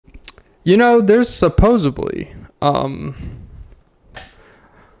There's supposedly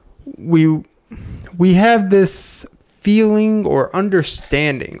we have this feeling or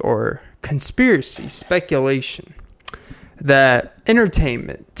understanding or conspiracy speculation that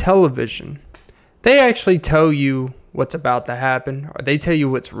entertainment, television, they actually tell you what's about to happen, or they tell you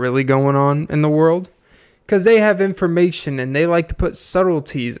what's really going on in the world, because they have information and they like to put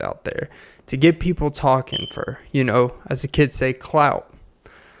subtleties out there to get people talking for, as the kids say, clout.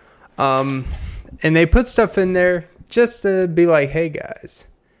 And they put stuff in there just to be like, hey guys,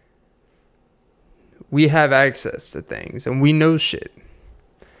 we have access to things and we know shit.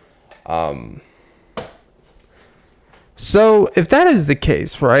 So if that is the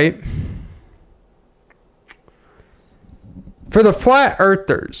case, right? For the flat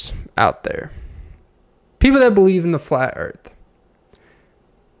earthers out there, people that believe in the flat earth,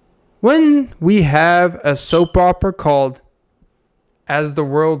 when we have a soap opera called As the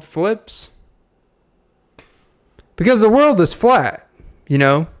World Flips, because the world is flat,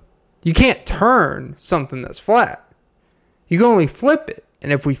 you can't turn something that's flat. You can only flip it.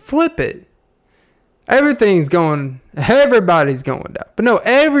 And if we flip it, everybody's going down. But no,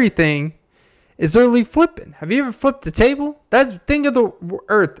 everything is literally flipping. Have you ever flipped a table? Think of the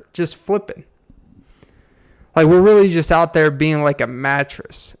earth just flipping. Like we're really just out there being like a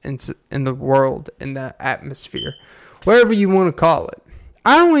mattress in the world, in the atmosphere, whatever you want to call it.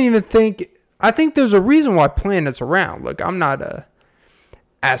 I think there's a reason why planets are round. Look, I'm not a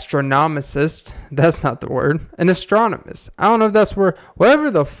astronomicist. That's not the word. An astronomist. I don't know if that's whatever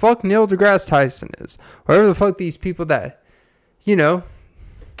the fuck Neil deGrasse Tyson is. Whatever the fuck these people that,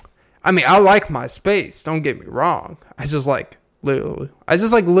 I like my space. Don't get me wrong. I just like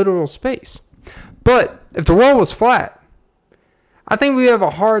literal space. But if the world was flat, I think we have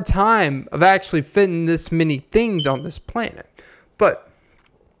a hard time of actually fitting this many things on this planet. But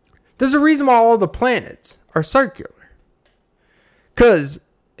there's a reason why all the planets are circular. Because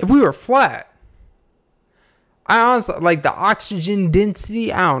if we were flat, I honestly, like the oxygen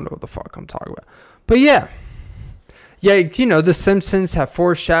density, I don't know what the fuck I'm talking about. But yeah, The Simpsons have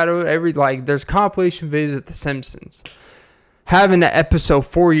foreshadowed there's compilation videos of The Simpsons having an episode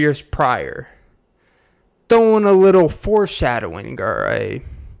 4 years prior, throwing a little foreshadowing or a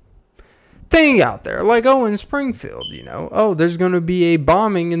thing out there, like, in Springfield, there's going to be a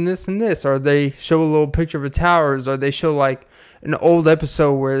bombing in this and this, or they show a little picture of the towers, or they show like an old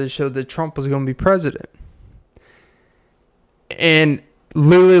episode where they showed that Trump was going to be president, and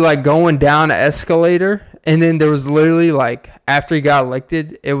literally like going down an escalator, and then there was literally like after he got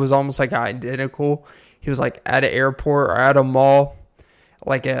elected, it was almost like identical. He was like at an airport or at a mall,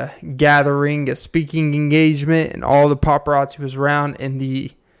 like a gathering, a speaking engagement, and all the paparazzi was around, and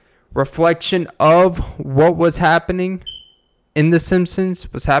the reflection of what was happening in The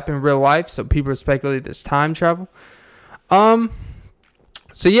Simpsons was happening in real life. So people speculate there's time travel.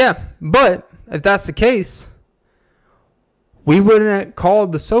 So yeah, but if that's the case, we wouldn't call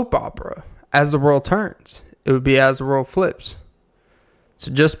the soap opera As the World Turns. It would be As the World Flips. So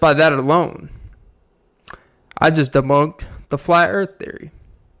just by that alone, I just debunked the flat earth theory.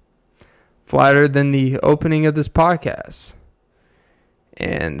 Flatter than the opening of this podcast.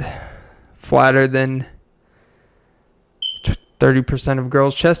 And flatter than 30% of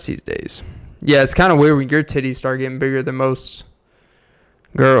girls' chests these days. Yeah, it's kind of weird when your titties start getting bigger than most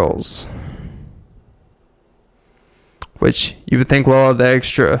girls. Which you would think, well, the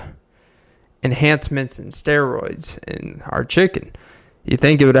extra enhancements and steroids in our chicken, you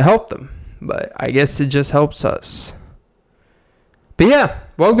think it would have helped them. But I guess it just helps us. But yeah,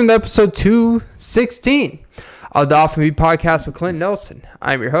 welcome to episode 216 of the Off and Beat podcast with Clint Nelson.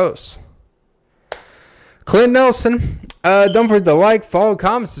 I'm your host, Clint Nelson. Don't forget to like, follow,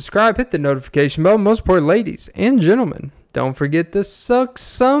 comment, subscribe, hit the notification bell. Most important, ladies and gentlemen, don't forget to suck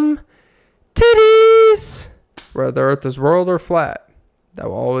some titties. Whether the earth is rolled or flat, that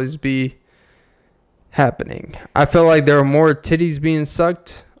will always be happening. I feel like there are more titties being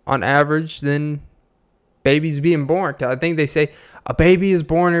sucked on average than babies being born. I think they say a baby is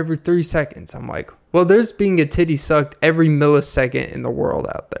born every 3 seconds. I'm like, well, there's being a titty sucked every millisecond in the world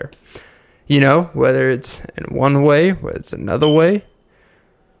out there. Whether it's in one way, whether it's another way,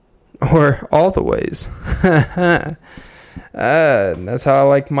 or all the ways. That's how I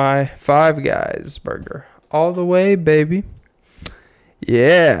like my Five Guys burger. All the way, baby.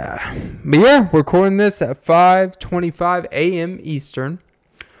 Yeah. But yeah, we're recording this at 5:25 a.m. Eastern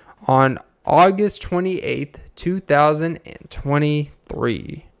on August 28th,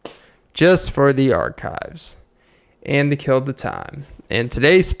 2023. Just for the archives and to kill the time. And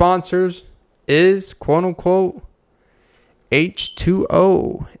today's sponsors is quote unquote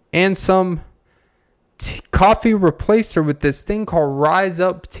H2O. and some coffee replacer with this thing called Rise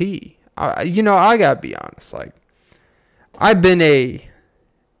Up Tea. I gotta be honest. Like, I've been a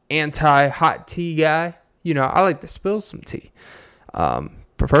anti-hot tea guy. I like to spill some tea,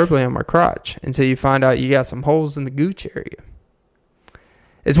 preferably on my crotch, until you find out you got some holes in the gooch area.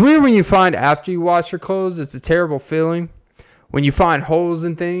 It's weird when you find after you wash your clothes. It's a terrible feeling. When you find holes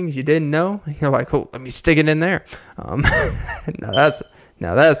in things you didn't know, you're like, oh, let me stick it in there. Now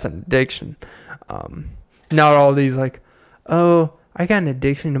that's an addiction. Not all these like, oh, I got an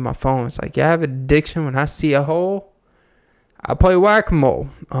addiction to my phone. It's like, yeah, I have an addiction when I see a hole. I play whack-a-mole.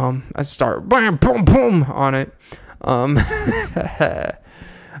 I start bam, boom, boom on it.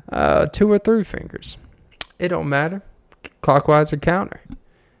 2 or 3 fingers. It don't matter. Clockwise or counter.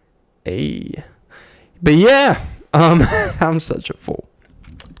 Hey. But yeah, I'm such a fool.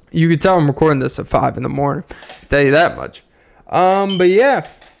 You can tell I'm recording this at 5 in the morning. I'll tell you that much. But yeah.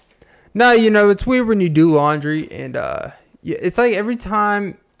 No, it's weird when you do laundry, and it's like every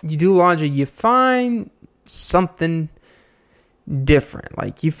time you do laundry, you find something different.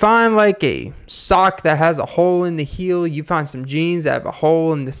 Like, you find like a sock that has a hole in the heel. You find some jeans that have a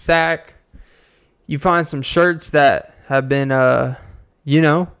hole in the sack. You find some shirts that have been,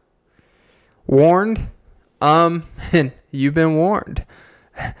 warned. And you've been warned.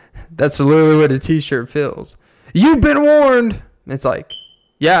 That's literally what a t-shirt feels. You've been warned. It's like,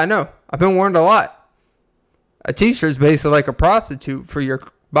 yeah, I know. I've been warned a lot. A t-shirt's basically like a prostitute for your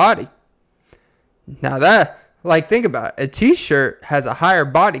body. Now that, like, think about it. A t-shirt has a higher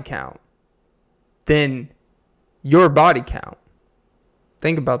body count than your body count.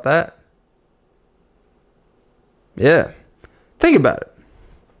 Think about that. Yeah. Think about it.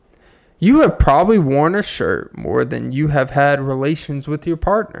 You have probably worn a shirt more than you have had relations with your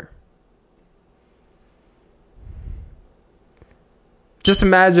partner. Just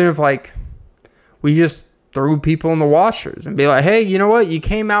imagine if, like, we just threw people in the washers and be like, hey, you know what? You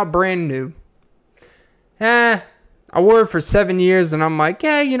came out brand new. I wore it for 7 years, and I'm like,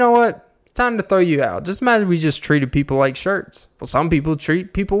 yeah, you know what? It's time to throw you out. Just imagine we just treated people like shirts. Well, some people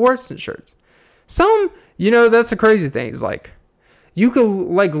treat people worse than shirts. Some, that's the crazy thing. It's like, you could,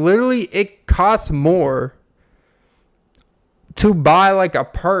 like, literally, it costs more to buy, like, a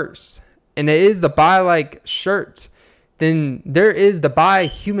purse, and it is to buy, like, shirts, than there is to buy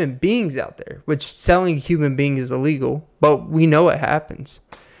human beings out there, which selling human beings is illegal, but we know it happens.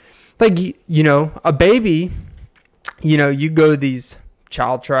 Like, a baby, you go to these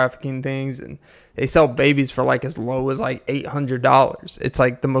child trafficking things, and they sell babies for, like, as low as, like, $800. It's,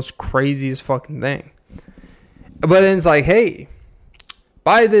 like, the most craziest fucking thing. But then it's like, hey,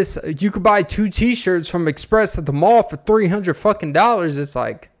 buy this. You could buy 2 t-shirts from Express at the mall for $300 fucking dollars. It's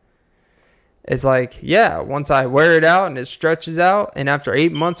like, yeah, once I wear it out and it stretches out, and after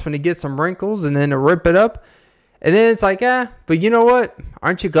 8 months when it gets some wrinkles, and then to rip it up, and then it's like, yeah, but you know what?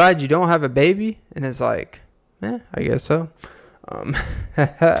 Aren't you glad you don't have a baby? And it's like, I guess so.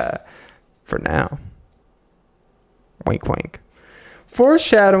 For now. Wink, wink.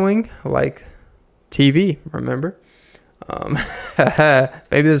 Foreshadowing, like TV, remember?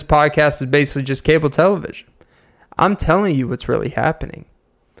 Maybe this podcast is basically just cable television. I'm telling you what's really happening.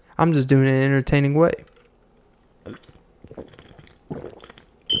 I'm just doing it in an entertaining way.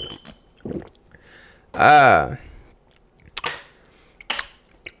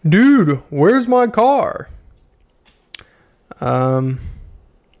 Dude, where's my car? It's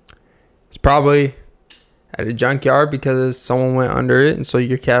probably at a junkyard because someone went under it and stole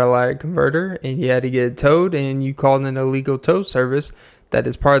your catalytic converter, and you had to get it towed, and you called an illegal tow service that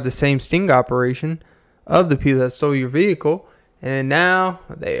is part of the same sting operation of the people that stole your vehicle. And now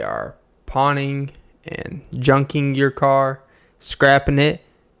they are pawning and junking your car, scrapping it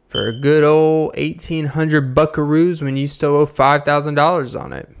for a good old 1,800 buckaroos when you still owe $5,000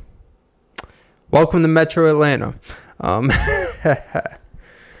 on it. Welcome to Metro Atlanta.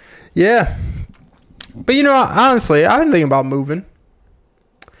 Yeah. But, honestly, I've been thinking about moving.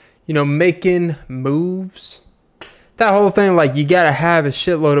 Making moves. That whole thing, like, you got to have a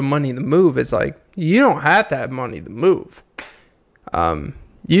shitload of money to move. It's like, you don't have to have money to move. You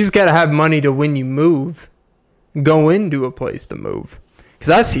just got to have money to, when you move, go into a place to move. Because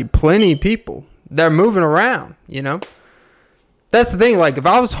I see plenty of people that are moving around, That's the thing. Like, if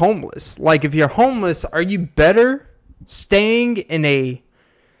I was homeless, like, if you're homeless, are you better staying in a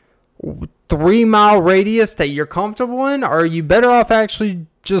 3-mile radius that you're comfortable in? Or are you better off actually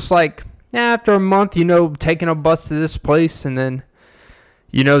just, like, after a month, taking a bus to this place, and then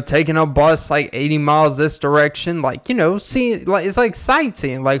taking a bus like 80 miles this direction, like, seeing, like, it's like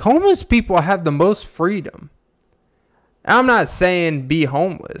sightseeing. Like, homeless people have the most freedom And I'm not saying be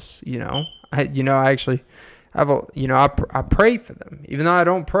homeless, I actually have I pray for them, even though I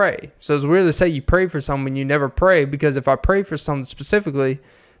don't pray. So it's weird to say you pray for someone you never pray, because if I pray for someone specifically,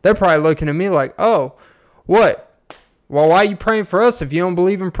 they're probably looking at me like, oh, what? Well, why are you praying for us if you don't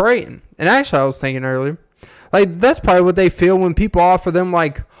believe in praying? And actually, I was thinking earlier, like, that's probably what they feel when people offer them,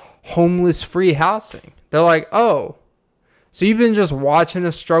 like, homeless free housing. They're like, oh, so you've been just watching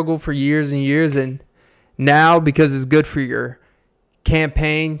us struggle for years and years, and now because it's good for your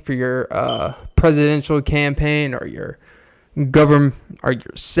campaign, for your presidential campaign, or your government, or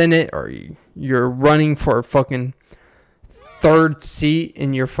your Senate, or you're running for a fucking third seat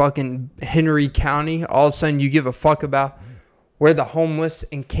in your fucking Henry County, all of a sudden you give a fuck about where the homeless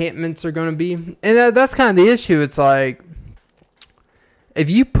encampments are going to be. And that's kind of the issue. It's like, if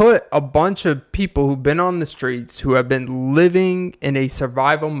you put a bunch of people who've been on the streets, who have been living in a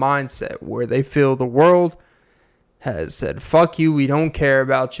survival mindset where they feel the world has said, fuck you, we don't care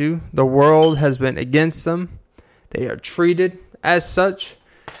about you. The world has been against them. They are treated as such.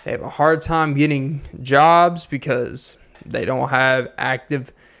 They have a hard time getting jobs because they don't have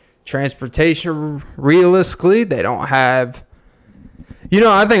active transportation. Realistically, they don't have,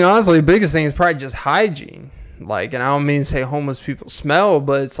 I think honestly the biggest thing is probably just hygiene. Like, and I don't mean to say homeless people smell,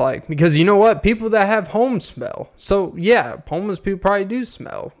 but it's like, because you know what? People that have homes smell. So yeah, homeless people probably do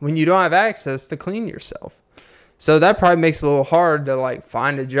smell when you don't have access to clean yourself. So that probably makes it a little hard to like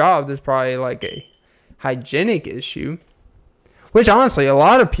find a job. There's probably like a hygienic issue, which honestly, a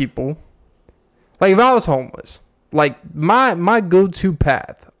lot of people, like if I was homeless, like my go-to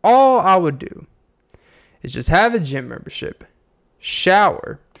path, all I would do is just have a gym membership,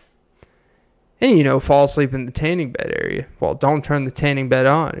 shower, and, fall asleep in the tanning bed area. Well, don't turn the tanning bed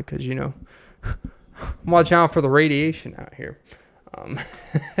on because, watch out for the radiation out here.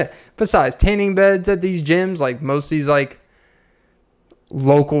 Besides, tanning beds at these gyms, like most of these, like,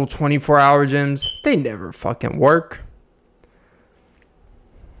 local 24-hour gyms, they never fucking work.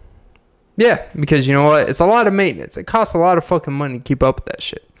 Yeah, because you know what? It's a lot of maintenance. It costs a lot of fucking money to keep up with that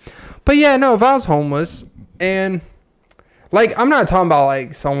shit. But yeah, no, if I was homeless and, like, I'm not talking about,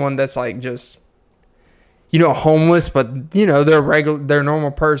 like, someone that's, like, just, homeless, but, they're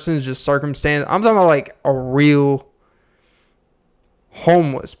normal persons, just circumstance. I'm talking about, like, a real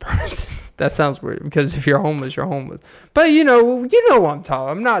homeless person. That sounds weird because if you're homeless, you're homeless. But, you know what I'm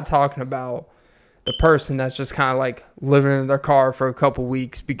talking. I'm not talking about the person that's just kind of like living in their car for a couple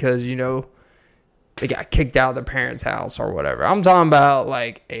weeks because, they got kicked out of their parents' house or whatever. I'm talking about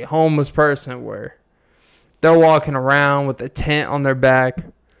like a homeless person where they're walking around with a tent on their back.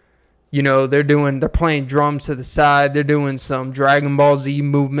 They're playing drums to the side. They're doing some Dragon Ball Z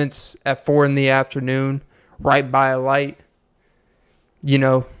movements at 4 p.m. right by a light.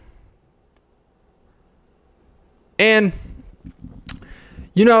 And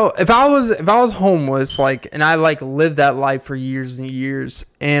if I was homeless, like, and I like lived that life for years and years,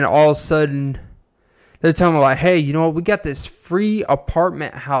 and all of a sudden they're telling me like, hey, we got this free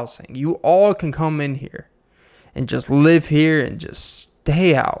apartment housing. You all can come in here and just live here and just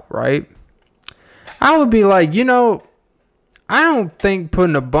stay out, right? I would be like, I don't think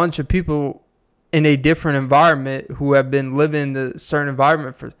putting a bunch of people in a different environment who have been living in the certain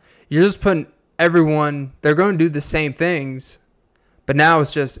environment you're just putting everyone, they're going to do the same things, but now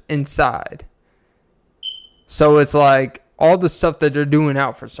it's just inside. So it's like all the stuff that they're doing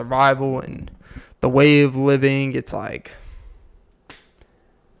out for survival and the way of living, it's like,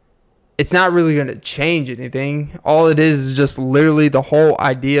 it's not really going to change anything. All it is just literally the whole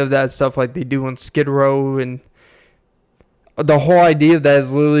idea of that stuff like they do on Skid Row, and the whole idea of that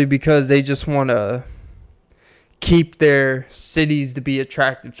is literally because they just want to keep their cities to be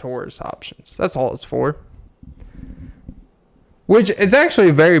attractive tourist options. That's all it's for. Which is actually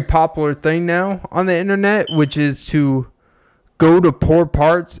a very popular thing now on the internet, which is to go to poor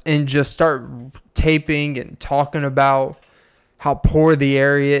parts and just start taping and talking about how poor the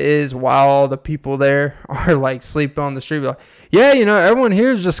area is while all the people there are like sleeping on the street. Like, yeah, everyone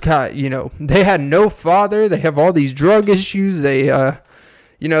here is just kind of, they had no father. They have all these drug issues. They,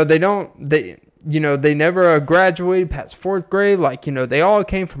 they never graduated past 4th grade. Like, they all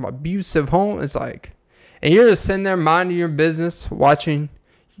came from abusive homes. It's like, and you're just sitting there minding your business, watching,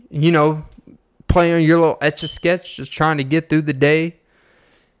 playing your little Etch-a-Sketch, just trying to get through the day.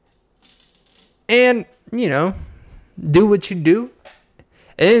 And, do what you do.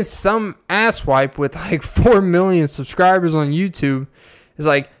 And some asswipe with like 4 million subscribers on YouTube is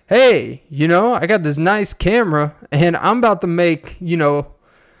like, hey, I got this nice camera and I'm about to make,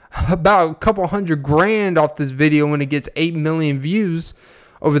 about a couple $100,000 off this video when it gets 8 million views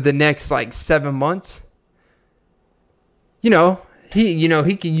over the next like 7 months.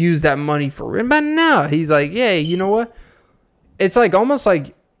 he could use that money for, but no, he's like, yeah, you know what? It's like almost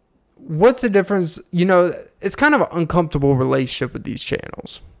like, what's the difference? It's kind of an uncomfortable relationship with these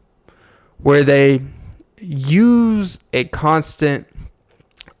channels where they use a constant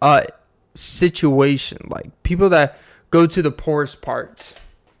situation, like people that go to the poorest parts,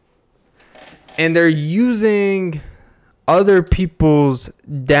 and they're using other people's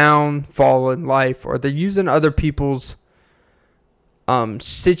downfall in life, or they're using other people's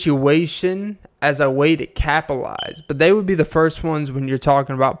situation as a way to capitalize. But they would be the first ones when you're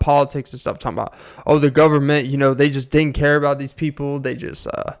talking about politics and stuff, talking about, oh, the government, they just didn't care about these people. They just,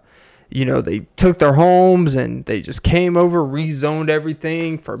 they took their homes and they just came over, rezoned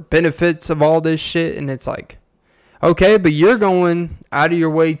everything for benefits of all this shit. And it's like, okay, but you're going out of your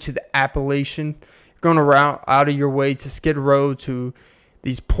way to the Appalachian, you're going around out of your way to Skid Row, to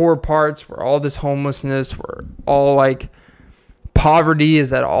these poor parts where all this homelessness, where all like poverty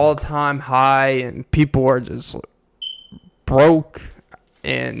is at all-time high and people are just broke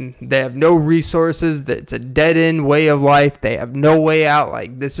and they have no resources. It's a dead-end way of life. They have no way out.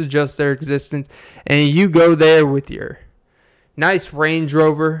 Like, this is just their existence. And you go there with your nice Range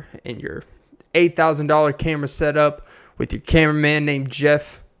Rover and your $8,000 camera setup with your cameraman named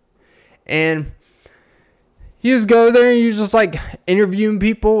Jeff, and you just go there and you're just like interviewing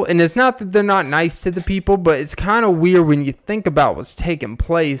people. And it's not that they're not nice to the people, but it's kind of weird when you think about what's taking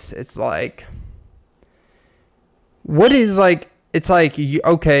place. It's like, what is like, it's like,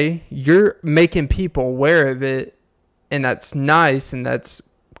 okay, you're making people aware of it, and that's nice and that's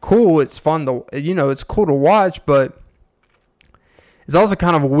cool. It's fun to, it's cool to watch, but it's also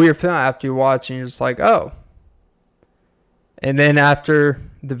kind of a weird feeling after you watch and you're just like, oh. And then after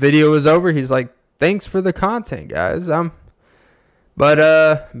the video is over, he's like, thanks for the content, guys.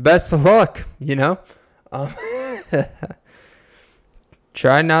 But best of luck,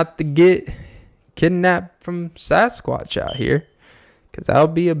 Try not to get kidnapped from Sasquatch out here, because that'll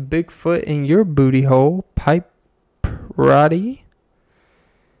be a Bigfoot in your booty hole, Pipe Roddy.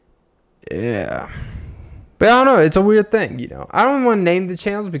 Yeah. But I don't know. It's a weird thing, I don't want to name the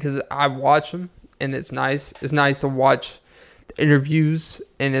channels because I watch them, and it's nice. It's nice to watch interviews,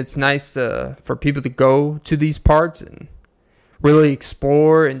 and it's nice for people to go to these parts and really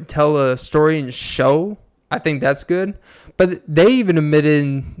explore and tell a story and show. I think that's good. But they even admitted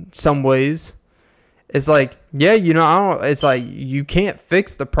in some ways, it's like, yeah, it's like, you can't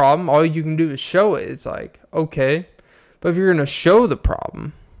fix the problem. All you can do is show it. It's like, okay, but if you're going to show the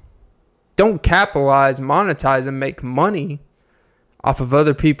problem, don't capitalize, monetize, and make money off of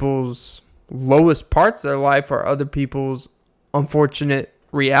other people's lowest parts of their life or other people's unfortunate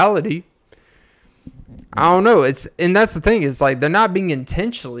reality. I don't know. And that's the thing. It's like, they're not being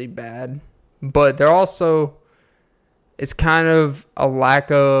intentionally bad, but they're also, it's kind of a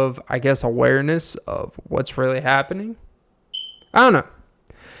lack of, I guess, awareness of what's really happening. I don't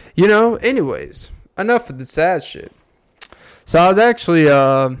know. Anyways, enough of the sad shit. So I was actually,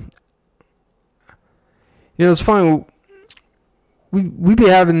 it's funny. We be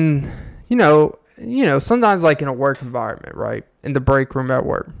having, sometimes like in a work environment, right? In the break room at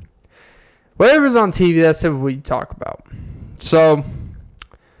work. Whatever's on TV, that's what we talk about. So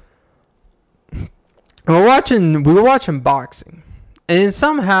we were watching boxing. And then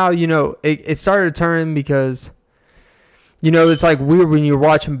somehow, it started turning because, it's like weird when you're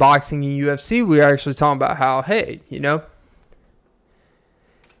watching boxing in UFC, we were actually talking about how, hey, the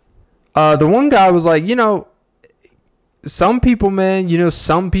one guy was like, some people, man,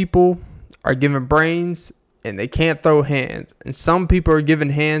 some people are given brains and they can't throw hands. And some people are given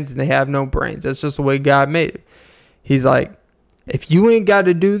hands and they have no brains. That's just the way God made it. He's like, if you ain't got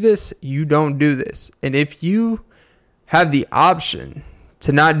to do this, you don't do this. And if you have the option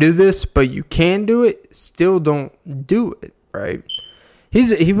to not do this, but you can do it, still don't do it, right?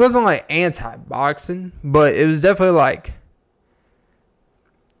 He wasn't like anti-boxing, but it was definitely like,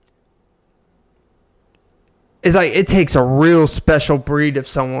 it's like it takes a real special breed of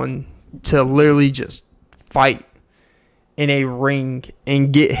someone to literally just fight in a ring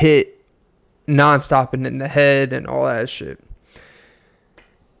and get hit nonstop and in the head and all that shit.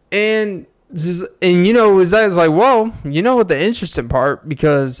 And it's like, well, what the interesting part,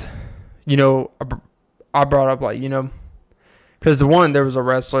 because, I brought up like, because there was a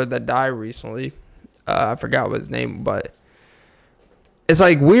wrestler that died recently. I forgot what his name, but it's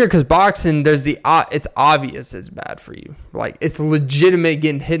like weird because boxing, it's obvious it's bad for you. Like, it's legitimate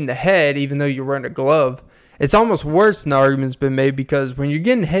getting hit in the head, even though you're wearing a glove. It's almost worse than the argument's been made, because when you're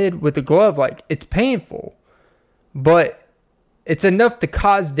getting hit with a glove, like, it's painful, but it's enough to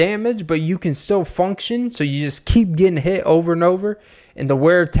cause damage, but you can still function. So you just keep getting hit over and over. And the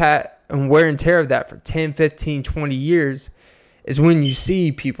wear and tear of that for 10, 15, 20 years is when you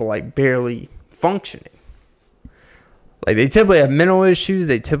see people like barely functioning. Like they typically have mental issues.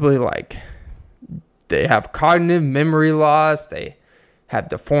 They typically they have cognitive memory loss. They have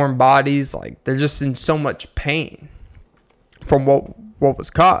deformed bodies. Like they're just in so much pain from what was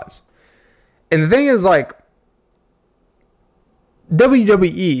caused. And the thing is, like,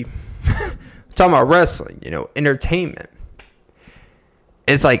 WWE, talking about wrestling, entertainment.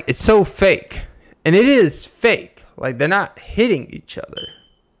 It's like, it's so fake. And it is fake. Like, they're not hitting each other.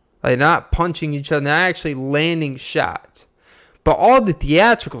 Like, they're not punching each other. They're not actually landing shots. But all the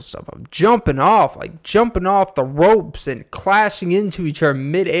theatrical stuff of jumping off the ropes and clashing into each other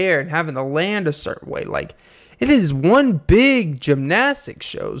midair and having to land a certain way. Like, it is one big gymnastic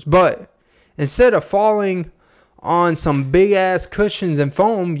shows. But instead of falling on some big ass cushions and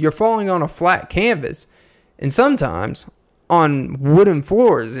foam, you're falling on a flat canvas. And sometimes on wooden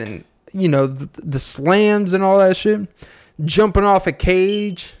floors and, the slams and all that shit. Jumping off a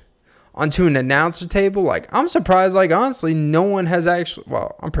cage onto an announcer table. Like, I'm surprised, like, honestly, no one has actually,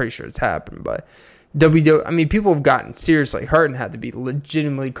 well, I'm pretty sure it's happened, but people have gotten seriously hurt and had to be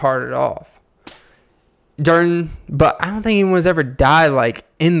legitimately carted off. But I don't think anyone's ever died, like,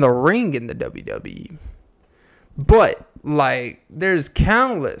 in the ring in the WWE. But, like, there's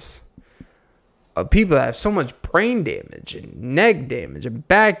countless of people that have so much brain damage and neck damage and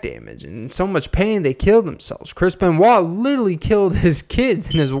back damage and so much pain they kill themselves. Chris Benoit literally killed his kids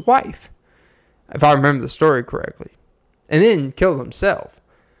and his wife, if I remember the story correctly, and then killed himself.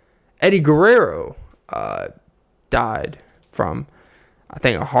 Eddie Guerrero died from, I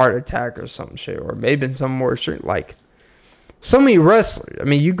think, a heart attack or some shit, or maybe some more shit. Like, so many wrestlers. I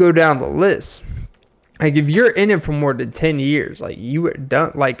mean, you go down the list. Like, if you're in it for more than 10 years, like, you were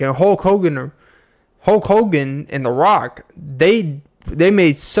done. Like, Hulk Hogan and The Rock, they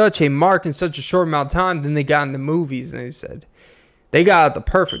made such a mark in such a short amount of time. Then they got in the movies and they said they got at the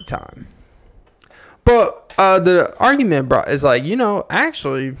perfect time. But the argument brought is like,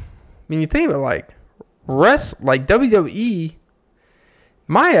 actually, when you think about like WWE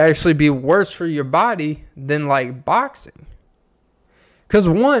might actually be worse for your body than like boxing. Because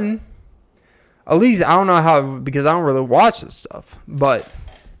one, at least I don't know how, because I don't really watch this stuff, but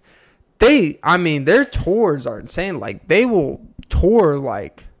their tours are insane. Like, they will tour,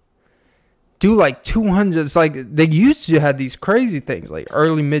 like, do, like, 200. It's like, they used to have these crazy things, like,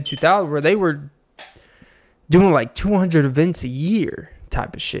 early, mid-2000s, where they were doing, like, 200 events a year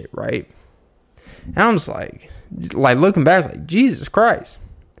type of shit, right? And I'm just like, looking back, like, Jesus Christ.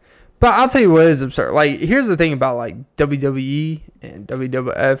 But I'll tell you what is absurd. Like, here's the thing about, like, WWE and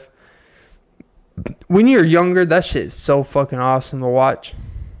WWF. When you're younger, that shit is so fucking awesome to watch.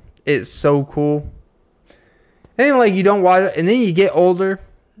 It's so cool. And then, like, you don't watch it, and then you get older,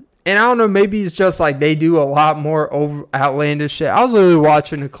 and I don't know, maybe it's just like they do a lot more outlandish shit. I was literally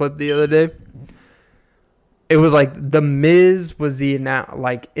watching a clip the other day. It was like The Miz was in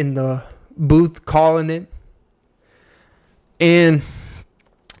the booth calling it, and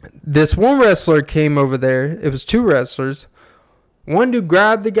this one wrestler came over there. It was two wrestlers. One dude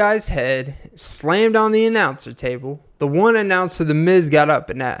grabbed the guy's head, slammed on the announcer table. The one announcer, The Miz, got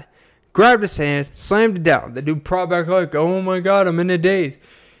up and grabbed his hand, slammed it down. The dude propped back like, oh my God, I'm in a daze.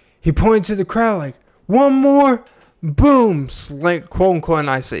 He pointed to the crowd like, one more, boom, slam, quote unquote, and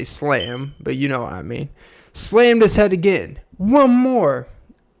I say slam, but you know what I mean. Slammed his head again, one more.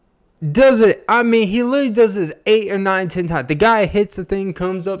 Does it, he literally does this 8 or 9, 10 times. The guy hits the thing,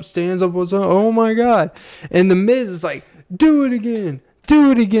 comes up, stands up, goes, oh my God. And The Miz is like, do it again,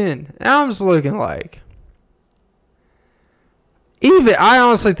 do it again. And I'm just looking like, I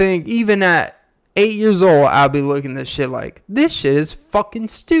honestly think, even at 8 years old, I'll be looking at this shit like, this shit is fucking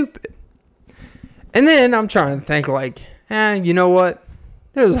stupid. And then I'm trying to think like, you know what?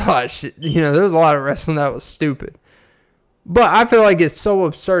 There's a lot of shit, there's a lot of wrestling that was stupid. But I feel like it's so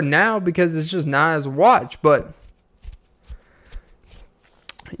absurd now because it's just not as watched. But,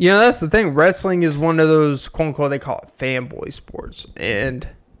 that's the thing. Wrestling is one of those, quote unquote, they call it fanboy sports. And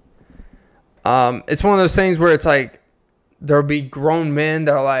it's one of those things where it's like, there'll be grown men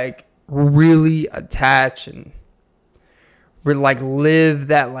that are like really attached and like live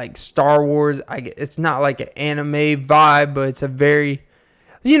that like Star Wars. It's not like an anime vibe, but it's a very,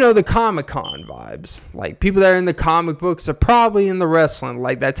 the Comic-Con vibes. Like people that are in the comic books are probably in the wrestling,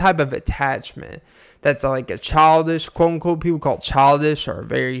 like that type of attachment. That's like a childish, quote unquote, people call it childish or a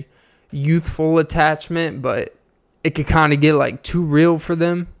very youthful attachment, but it could kind of get like too real for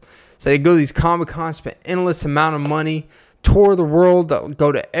them. So they go to these Comic-Con, spend endless amount of money tour the world, they'll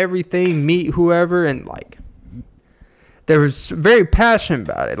go to everything, meet whoever, and like they're very passionate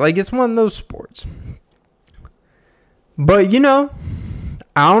about it. Like it's one of those sports. But you know,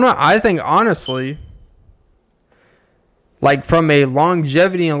 I don't know. I think honestly, like from a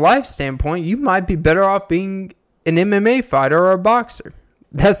longevity and life standpoint, you might be better off being an MMA fighter or a boxer.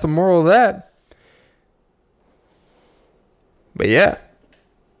 That's the moral of that. But yeah.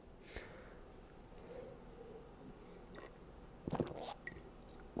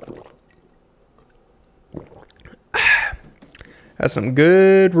 That's some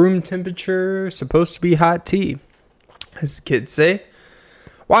good room temperature, supposed to be hot tea. As the kids say.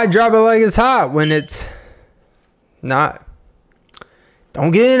 Why drop it like it's hot when it's not?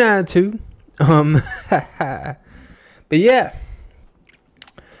 Don't get an attitude. But yeah.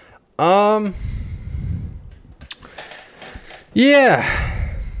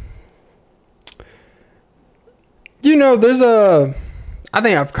 Yeah. You know, I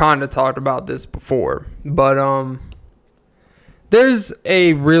think I've kind of talked about this before, but there's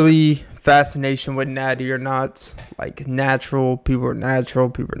a really fascination with natty or nots. Like natural, people are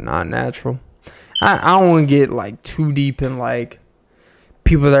not natural. I don't want to get like too deep in like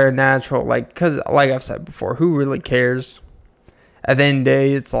people that are natural, like, because like I've said before, who really cares? At the end of the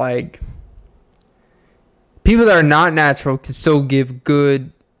day, it's like people that are not natural can still give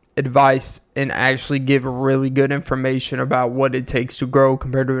good advice and actually give really good information about what it takes to grow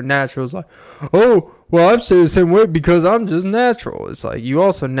compared to a natural. It's like, oh, well, I've stayed the same weight because I'm just natural. It's like you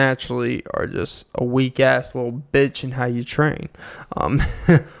also naturally are just a weak ass little bitch in how you train.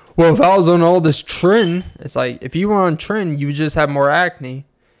 Well, if I was on all this tren, it's like if you were on tren, you would just have more acne.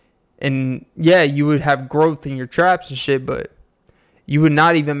 And yeah, you would have growth in your traps and shit, but you would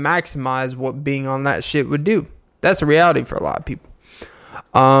not even maximize what being on that shit would do. That's a reality for a lot of people.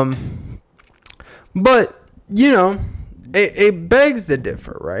 But, you know, it begs to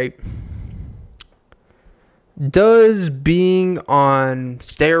differ, right? Does being on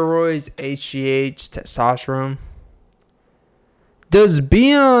steroids, HGH, testosterone, does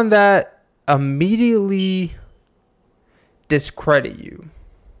being on that immediately discredit you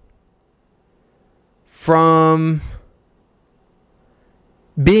from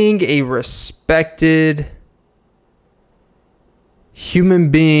being a respected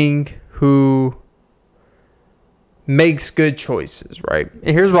human being who makes good choices, right?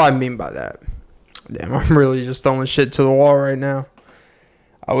 And here's what I mean by that. Damn, I'm really just throwing shit to the wall right now.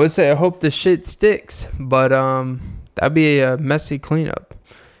 I would say I hope the shit sticks, but that'd be a messy cleanup.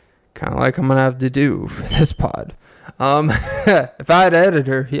 Kind of like I'm gonna have to do for this pod. If I had an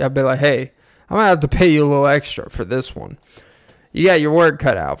editor, I'd be like, hey, I'm gonna have to pay you a little extra for this one. You got your work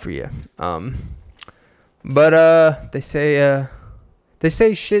cut out for you. But they say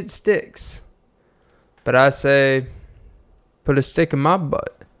shit sticks. But I say put a stick in my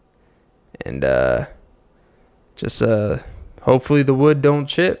butt. And just hopefully the wood don't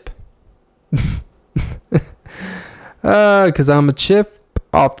chip. Cause I'm a chip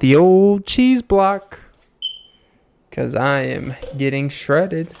off the old cheese block. Cause I am getting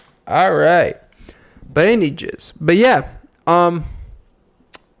shredded. Alright. But any jizz. But yeah. You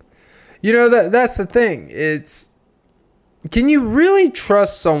know, that's the thing. It's, can you really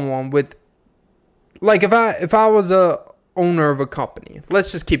trust someone with, like, if I was a owner of a company,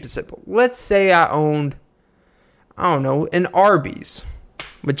 let's just keep it simple. Let's say I owned, I don't know, an Arby's,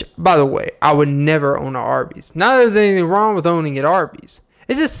 which, by the way, I would never own an Arby's. Not that there's anything wrong with owning an Arby's.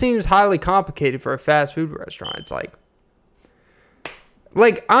 It just seems highly complicated for a fast food restaurant. It's like,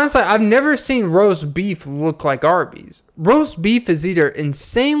 honestly, I've never seen roast beef look like Arby's. Roast beef is either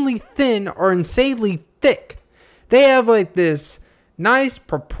insanely thin or insanely thick. They have, like, this nice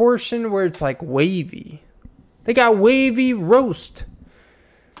proportion where it's, like, wavy. They got wavy roast.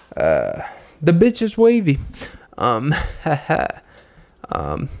 The bitch is wavy.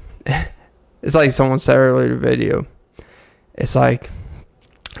 It's like someone said earlier in the video. It's like,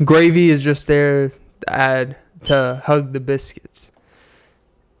 gravy is just there to add, to hug the biscuits.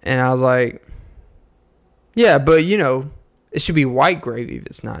 And I was like, yeah, but, you know, it should be white gravy if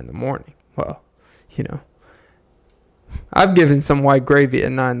it's 9 in the morning. Well, you know, I've given some white gravy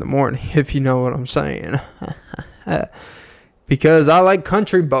at 9 in the morning, if you know what I'm saying. Because I like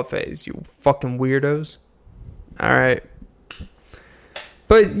country buffets, you fucking weirdos. All right.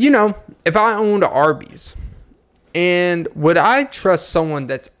 But, you know, if I owned Arby's, and would I trust someone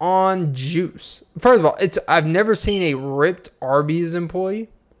that's on juice? First of all, I've never seen a ripped Arby's employee.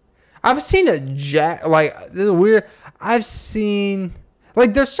 I've seen this is weird. I've seen,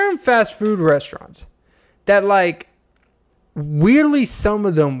 like, there's certain fast food restaurants that, like, weirdly, some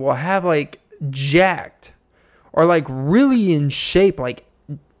of them will have, like, jacked are like really in shape, like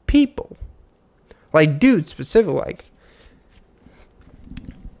people, like dudes specifically. Like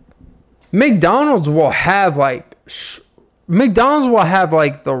McDonald's will have like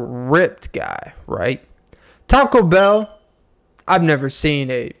the ripped guy, right? Taco Bell, I've never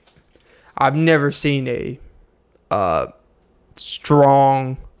seen a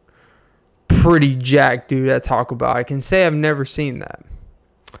strong, pretty jacked dude at Taco Bell. I can say I've never seen that.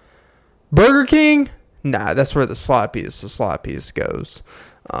 Burger King, nah, that's where the sloppiest goes.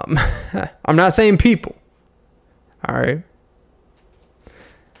 I'm not saying people. All right.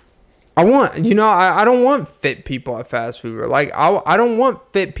 I don't want fit people at fast food. Like, I don't want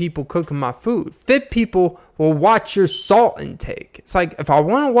fit people cooking my food. Fit people will watch your salt intake. It's like, if I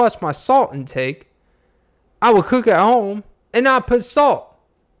want to watch my salt intake, I will cook at home and not put salt.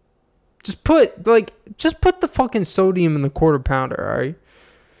 Just put the fucking sodium in the quarter pounder, all right?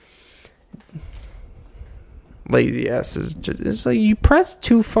 Lazy asses. It's like you press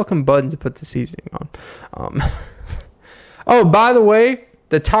 2 fucking buttons to put the seasoning on. Oh, by the way,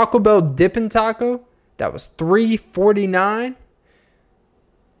 the Taco Bell Dippin' Taco, that was $3.49.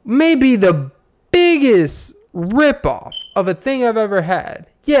 Maybe the biggest ripoff of a thing I've ever had.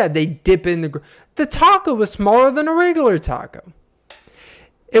 Yeah, they dip in the taco was smaller than a regular taco.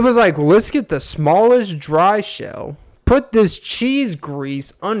 It was like, let's get the smallest dry shell, put this cheese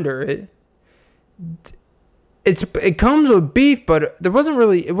grease under it. It comes with beef, but it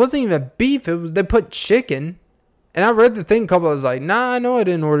wasn't even beef. They put chicken. And I read the thing a couple. I was like, nah, I know I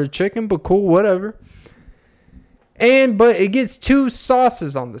didn't order chicken, but cool, whatever. But it gets 2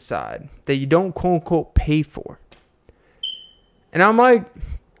 sauces on the side that you don't quote unquote pay for. And I'm like,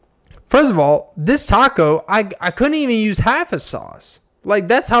 first of all, this taco, I couldn't even use half a sauce. Like,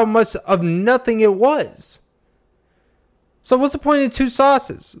 that's how much of nothing it was. So what's the point of 2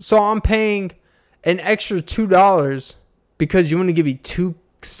 sauces? So I'm paying an extra $2 because you want to give me 2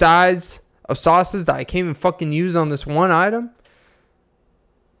 sides of sauces that I can't even fucking use on this one item?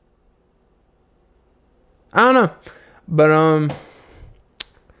 I don't know. But,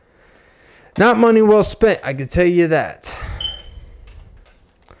 not money well spent, I can tell you that.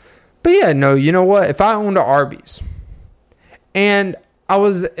 But yeah, no, you know what? If I owned an Arby's and I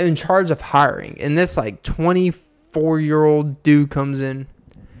was in charge of hiring, and this like 24-year-old dude comes in,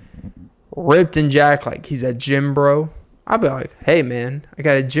 ripped and jacked like he's a gym bro, I'll be like, hey man, I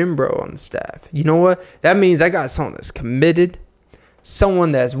got a gym bro on the staff. You know what? That means I got someone that's committed,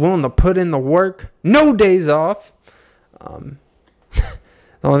 someone that's willing to put in the work, no days off. The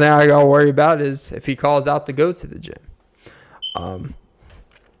only thing I gotta worry about is if he calls out to go to the gym.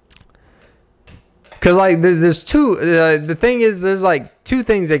 Cause like there's 2. The thing is, there's like 2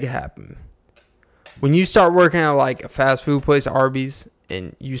 things that can happen when you start working at like a fast food place, Arby's,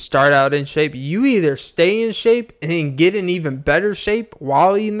 and you start out in shape. You either stay in shape and then get in even better shape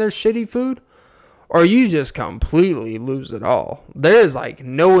while eating their shitty food, or you just completely lose it all. There's like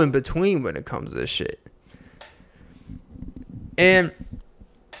no in between when it comes to this shit. And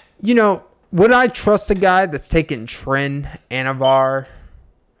you know, would I trust a guy that's taking Tren, Anavar,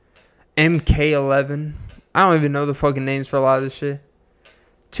 MK11? I don't even know the fucking names for a lot of this shit.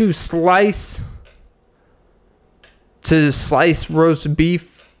 To slice roast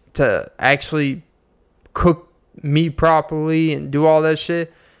beef, to actually cook meat properly and do all that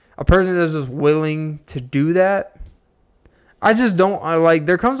shit. A person that's just willing to do that. I just don't,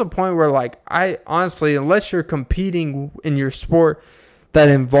 there comes a point where like, I honestly, unless you're competing in your sport that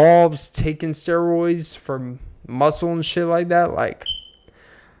involves taking steroids for muscle and shit like that, like,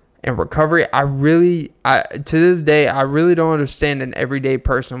 and recovery, to this day, I really don't understand an everyday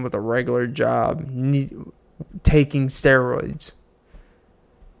person with a regular job taking steroids.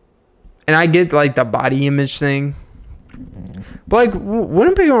 And I get like the body image thing, but like,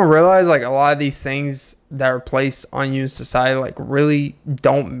 wouldn't people realize like a lot of these things that are placed on you in society like really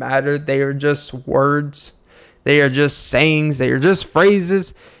don't matter? They are just words. They are just sayings. They are just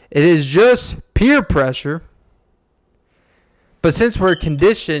phrases. It is just peer pressure. But since we're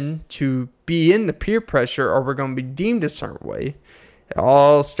conditioned to be in the peer pressure, or we're going to be deemed a certain way, it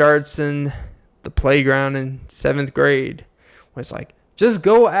all starts in the playground in 7th grade. When it's like, just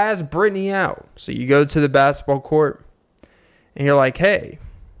go ask Brittany out. So you go to the basketball court and you're like, hey,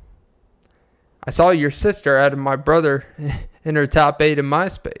 I saw your sister added my brother in her top 8 in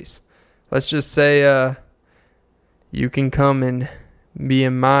MySpace. Let's just say you can come and be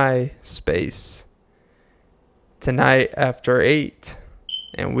in my space tonight after 8,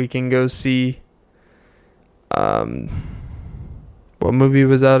 and we can go see what movie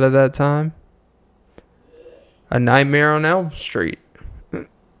was out at that time? A Nightmare on Elm Street.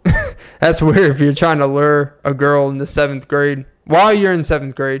 That's weird if you're trying to lure a girl in the 7th grade. While you're in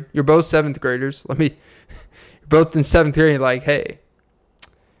 7th grade, you're both 7th graders. You're both in 7th grade, like, hey.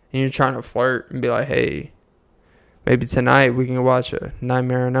 And you're trying to flirt and be like, hey, maybe tonight we can watch a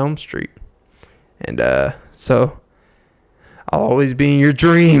Nightmare on Elm Street. And so I'll always be in your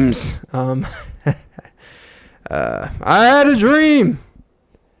dreams. I had a dream.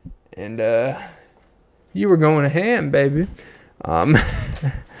 And you were going ham, baby.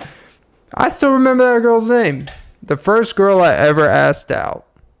 I still remember that girl's name. The first girl I ever asked out.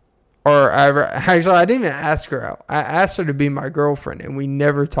 Actually, I didn't even ask her out. I asked her to be my girlfriend, and we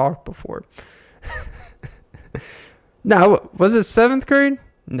never talked before. No, was it 7th grade?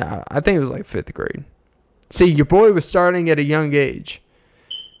 No, I think it was like 5th grade. See, your boy was starting at a young age.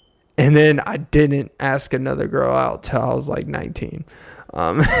 And then I didn't ask another girl out till I was like 19.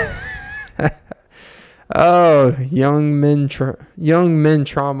 Oh, young men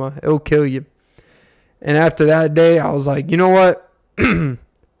trauma. It'll kill you. And after that day, I was like, you know what? The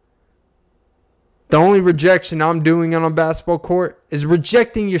only rejection I'm doing on a basketball court is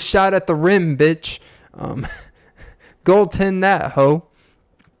rejecting your shot at the rim, bitch. Goaltend that, hoe.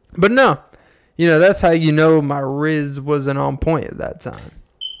 But no, that's how you know my Riz wasn't on point at that time.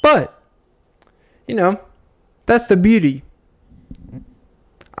 But, that's the beauty.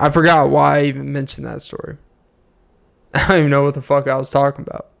 I forgot why I even mentioned that story. I don't even know what the fuck I was talking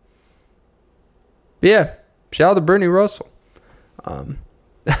about. But yeah, shout out to Brittany Russell.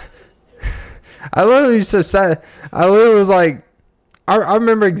 I literally was like, I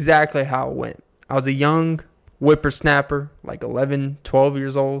remember exactly how it went. I was a young whippersnapper, like 11, 12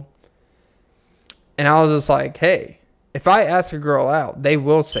 years old. And I was just like, hey, if I ask a girl out, they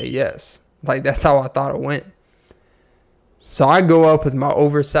will say yes. Like, that's how I thought it went. So I go up with my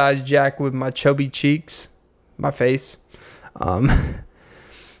oversized jacket with my chubby cheeks, my face.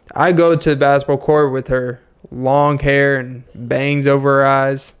 I go to the basketball court with her long hair and bangs over her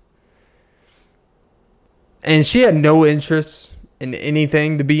eyes. And she had no interest in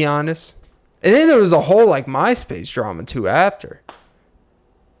anything, to be honest. And then there was a whole, like, MySpace drama, too, after.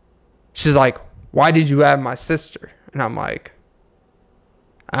 She's like, why did you add my sister? And I'm like,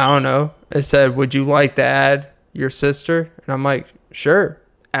 I don't know. It said, would you like to add your sister? And I'm like, sure.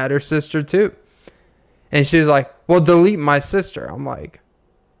 Add her sister, too. And she's like, well, delete my sister. I'm like,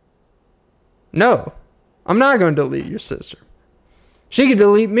 no. I'm not going to delete your sister. She could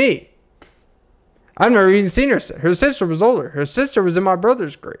delete me. I've never even seen her. Her sister was older. Her sister was in my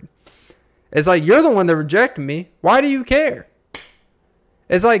brother's grade. It's like, you're the one that rejected me. Why do you care?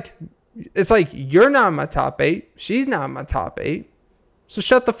 It's like you're not in my top 8. She's not in my top 8. So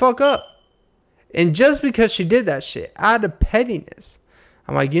shut the fuck up. And just because she did that shit, out of pettiness,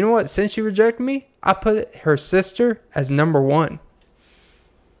 I'm like, you know what? Since she rejected me, I put her sister as number 1.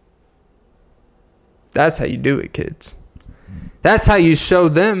 That's how you do it, kids. That's how you show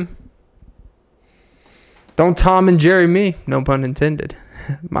them. Don't Tom and Jerry me. No pun intended.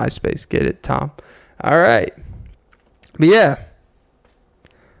 MySpace, get it, Tom. All right. But yeah.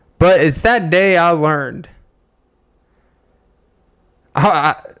 But it's that day I learned.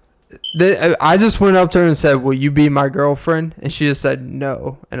 I just went up to her and said, will you be my girlfriend? And she just said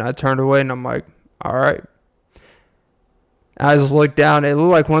no. And I turned away and I'm like, all right. I just looked down. It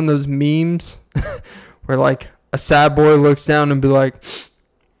looked like one of those memes where like a sad boy looks down and be like,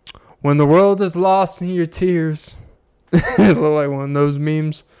 when the world is lost in your tears. It looked like one of those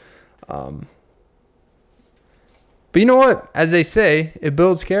memes. But you know what? As they say, it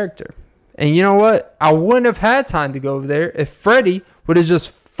builds character. And you know what? I wouldn't have had time to go over there if Freddie would have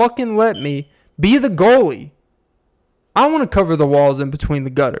just fucking let me be the goalie. I want to cover the walls in between the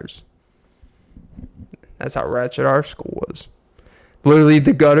gutters. That's how ratchet our school was. Literally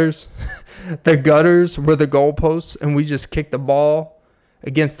the gutters. The gutters were the goalposts, and we just kicked the ball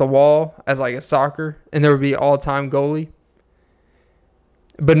against the wall as like a soccer, and there would be all-time goalie.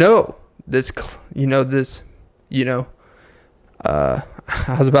 But no, I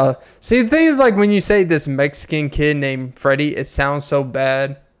was about to... See, the thing is, like, when you say this Mexican kid named Freddie, it sounds so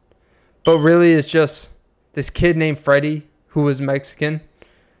bad. But really, it's just this kid named Freddie who was Mexican.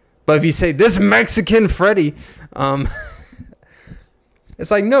 But if you say, this Mexican Freddie,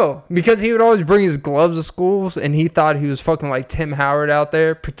 it's like, no. Because he would always bring his gloves to schools, and he thought he was fucking like Tim Howard out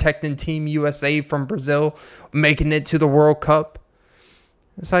there, protecting Team USA from Brazil, making it to the World Cup.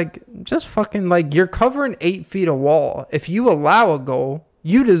 It's like, just fucking, like, you're covering 8 feet of wall. If you allow a goal,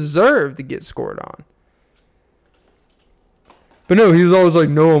 you deserve to get scored on. But no, he was always like,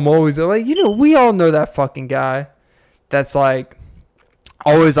 no, I'm always like, we all know that fucking guy that's like,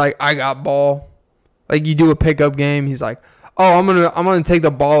 always like, I got ball. Like, you do a pickup game, he's like, oh, I'm gonna take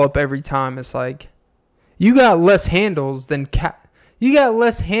the ball up every time. It's like, you got less handles than Captain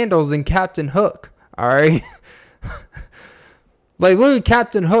Hook. All right. Like, look at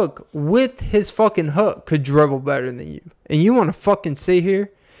Captain Hook with his fucking hook could dribble better than you. And you want to fucking sit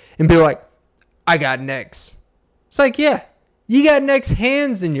here and be like, I got next. It's like, yeah, you got next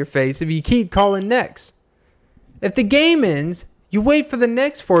hands in your face if you keep calling next. If the game ends, you wait for the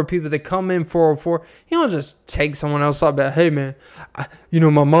next 4 people to come in 404. You don't just take someone else up. Hey, man,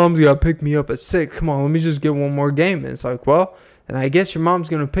 my mom's got to pick me up at 6. Come on, let me just get one more game. And it's like, well, then I guess your mom's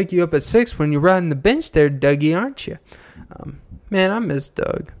going to pick you up at 6 when you're riding the bench there, Dougie, aren't you? Man, I miss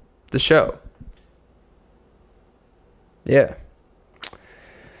Doug. The show. Yeah.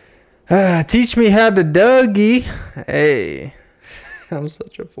 Teach me how to Dougie. Hey. I'm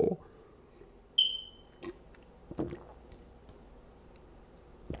such a fool.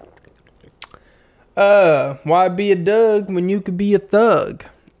 Why be a Doug when you could be a thug?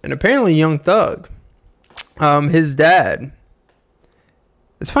 And apparently Young Thug, his dad.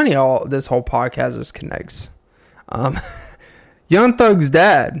 It's funny how this whole podcast just connects. Young Thug's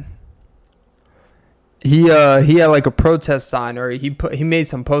dad, he had like a protest sign, or he made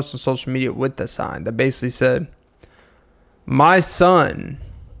some posts on social media with the sign that basically said, my son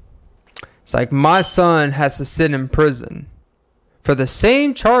has to sit in prison for the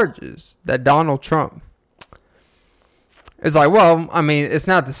same charges that Donald Trump. It's like, well, I mean, it's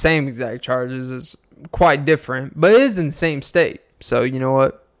not the same exact charges. It's quite different, but it is in the same state. So, you know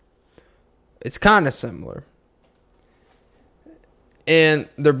what? It's kind of similar. And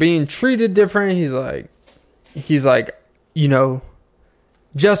they're being treated different. He's like,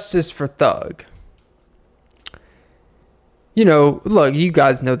 justice for Thug. Look, you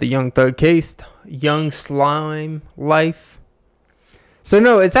guys know the Young Thug case, Young Slime life. So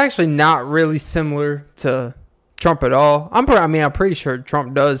no, it's actually not really similar to Trump at all. I'm pretty sure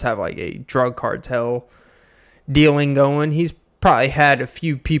Trump does have like a drug cartel dealing going. He's probably had a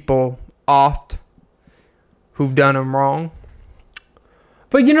few people offed who've done him wrong.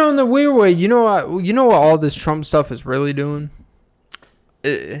 But in the weird way, you know what all this Trump stuff is really doing?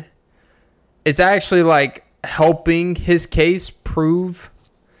 It's actually like helping his case prove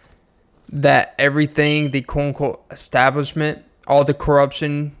that everything, the quote unquote establishment, all the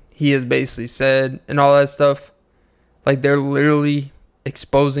corruption he has basically said and all that stuff, like they're literally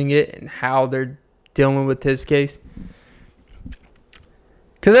exposing it and how they're dealing with his case.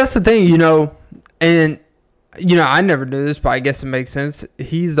 Because that's the thing, and I never knew this, but I guess it makes sense.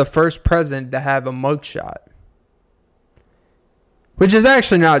 He's the first president to have a mugshot, which is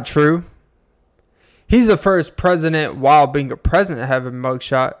actually not true. He's the first president, while being a president, to have a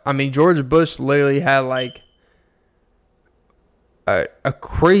mugshot. I mean, George Bush literally had like a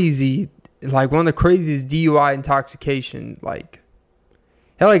crazy, like one of the craziest DUI intoxication, like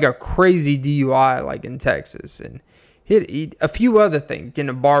he had like a crazy DUI like in Texas, and he a few other things in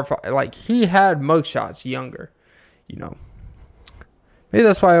a bar fight. Like he had mugshots younger, Maybe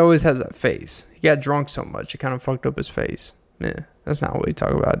that's why he always has that face. He got drunk so much, it kind of fucked up his face. Yeah, that's not what you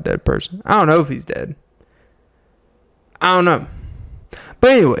talk about, a dead person. I don't know if he's dead. I don't know.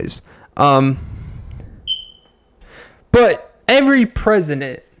 But anyways, but every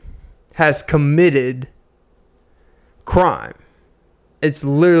president has committed crime. It's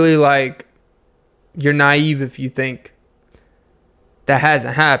literally like you're naive if you think that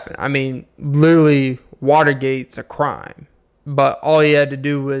hasn't happened. I mean, literally, Watergate's a crime. But all he had to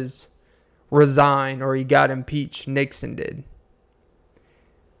do was resign or he got impeached. Nixon did.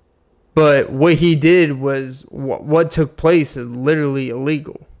 But what he did was, what took place is literally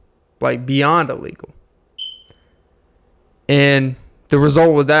illegal. Like, beyond illegal. And the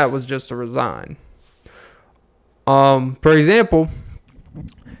result of that was just to resign. For example,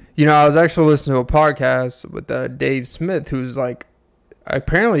 I was actually listening to a podcast with Dave Smith, who's like,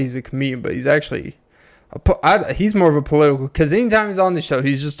 apparently he's a comedian, but he's actually, he's more of a political, because anytime he's on the show,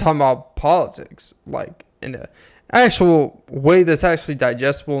 he's just talking about politics, like in an actual way that's actually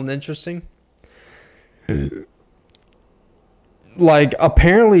digestible and interesting. Like,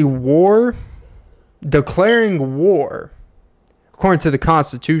 apparently declaring war, according to the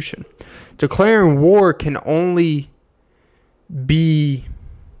Constitution, declaring war can only be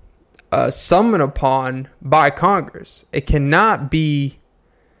summoned upon by Congress. It cannot be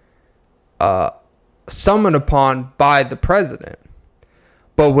summoned upon by the president.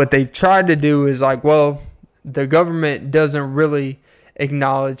 But what they've tried to do is like, well, the government doesn't really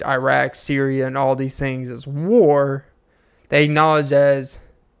acknowledge Iraq, Syria, and all these things as war. They acknowledge as,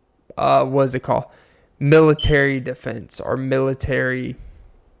 what is it called? Military defense or military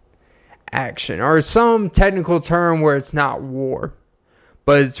action, or some technical term where it's not war,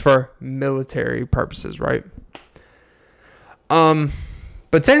 but it's for military purposes, right?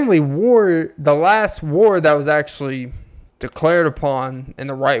 But technically war, the last war that was actually declared upon in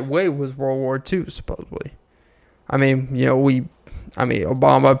the right way was World War II, supposedly. I mean,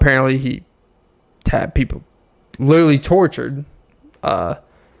 Obama, apparently he had people literally tortured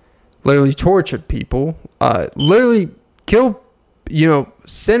people, literally killed,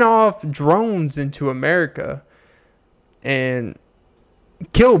 sent off drones into America and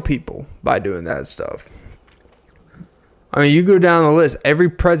kill people by doing that stuff. I mean, you go down the list, every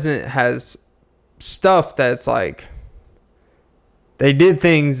president has stuff that's like, they did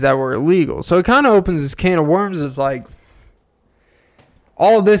things that were illegal. So it kind of opens this can of worms. It's like,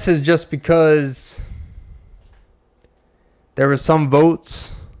 all this is just because there were some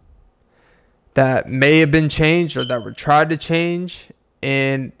votes that may have been changed or that were tried to change.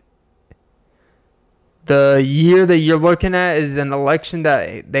 And the year that you're looking at is an election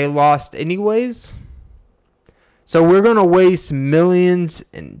that they lost anyways. So we're going to waste millions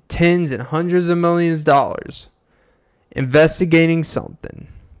and tens and hundreds of millions of dollars investigating something,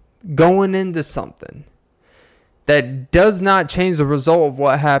 going into something that does not change the result of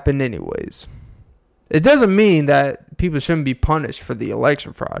what happened anyways. It doesn't mean that people shouldn't be punished for the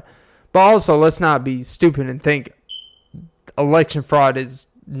election fraud. But also, let's not be stupid and think election fraud is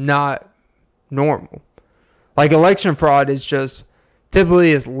not normal. Like, election fraud is just,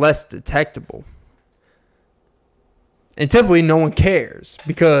 typically is less detectable. And typically no one cares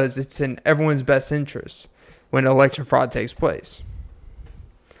because it's in everyone's best interest when election fraud takes place.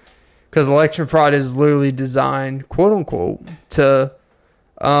 Because election fraud is literally designed, quote unquote, to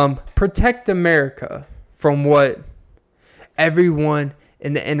protect America from what everyone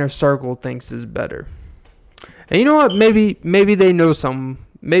in the inner circle thinks is better. And you know what? Maybe they know something.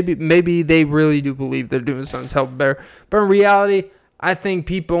 Maybe they really do believe they're doing something to help better. But in reality, I think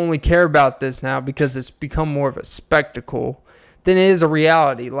people only care about this now because it's become more of a spectacle than it is a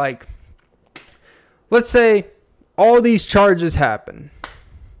reality. Like, let's say all these charges happen.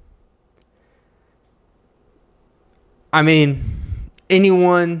 I mean,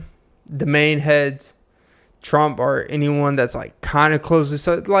 anyone, the main heads, Trump, or anyone that's like kind of close to,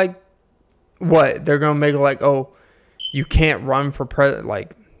 so like, what? They're going to make it like, oh, you can't run for president.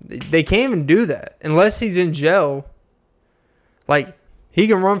 Like, they can't even do that unless he's in jail. Like, he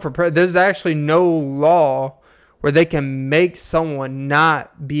can run for president. There's actually no law where they can make someone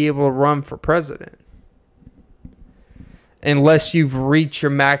not be able to run for president unless you've reached your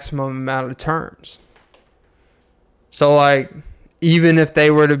maximum amount of terms. So, like, even if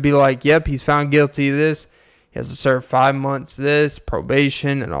they were to be like, yep, he's found guilty of this, he has to serve 5 months this,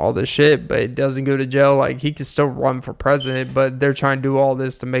 probation, and all this shit, but it doesn't go to jail, like, he can still run for president, but they're trying to do all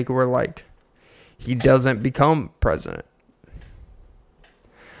this to make it where, like, he doesn't become president.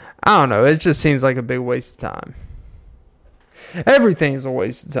 I don't know. It just seems like a big waste of time. Everything is a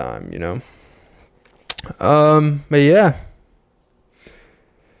waste of time, But yeah.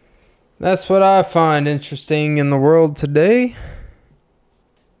 That's what I find interesting in the world today.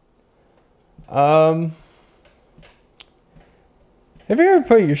 Have you ever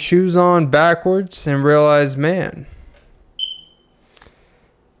put your shoes on backwards and realized, man,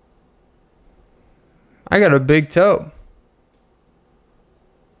 I got a big toe.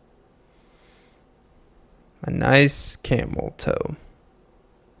 A nice camel toe.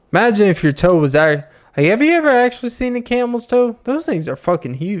 Imagine if your toe was there. Like, have you ever actually seen a camel's toe? Those things are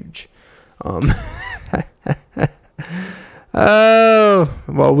fucking huge. Oh,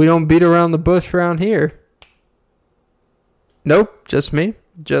 well, we don't beat around the bush around here. Nope, just me.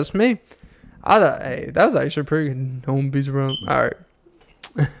 I thought, hey, that was actually pretty good. No one beats around. All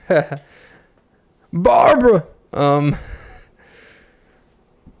right. Barbara.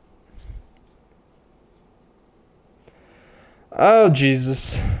 Oh,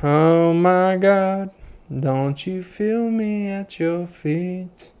 Jesus. Oh, my God. Don't you feel me at your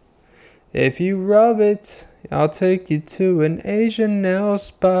feet? If you rub it, I'll take you to an Asian nail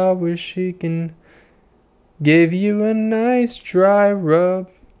spa where she can give you a nice dry rub.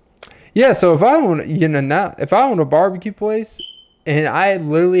 Yeah, so if I own a barbecue place and I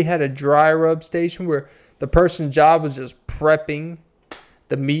literally had a dry rub station where the person's job was just prepping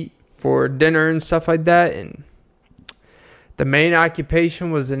the meat for dinner and stuff like that, and the main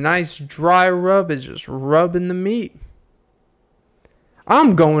occupation was a nice dry rub, is just rubbing the meat,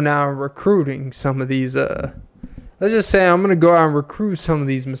 I'm going out and recruiting some of these, let's just say I'm going to go out and recruit some of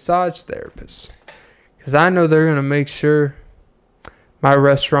these massage therapists. Because I know they're going to make sure my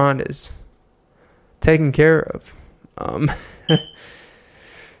restaurant is taken care of.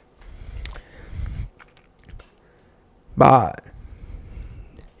 But,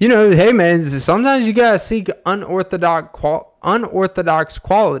 hey man, sometimes you gotta seek unorthodox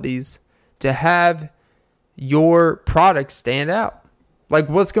qualities to have your product stand out. Like,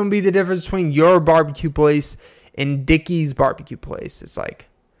 what's gonna be the difference between your barbecue place and Dickie's barbecue place? It's like,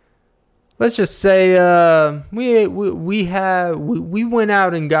 let's just say we went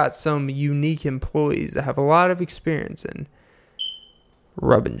out and got some unique employees that have a lot of experience in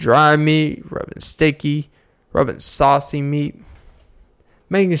rubbing dry meat, rubbing sticky, rubbing saucy meat,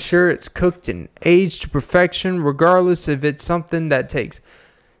 making sure it's cooked and aged to perfection, regardless if it's something that takes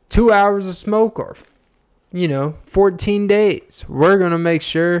 2 hours of smoke or 14 days. We're going to make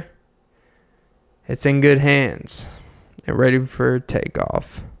sure it's in good hands and ready for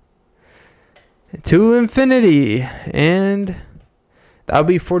takeoff to infinity. And that'll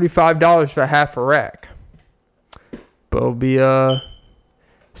be $45 for half a rack. But it'll be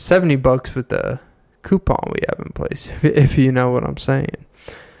 $70 with the coupon we have in place, if you know what I'm saying.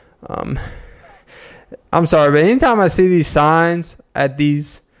 I'm sorry, but anytime I see these signs at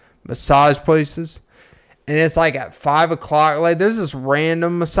these massage places, and it's like at 5 o'clock, like there's this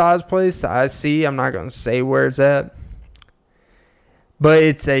random massage place that I see. I'm not going to say where it's at, but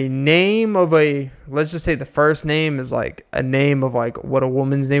it's a name of let's just say the first name is like a name of like what a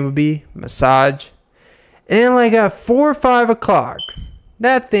woman's name would be, massage. And like at 4 or 5 o'clock,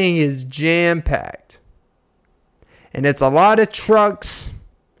 that thing is jam-packed. And it's a lot of trucks.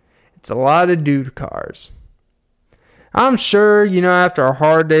 It's a lot of dude cars. I'm sure, after a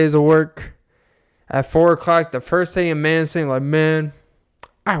hard days of work, at 4 o'clock, the first thing a man's saying, like, man,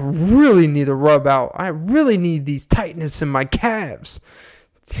 I really need to rub out. I really need these tightness in my calves.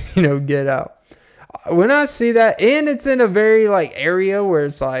 Get out. When I see that, and it's in a very, area where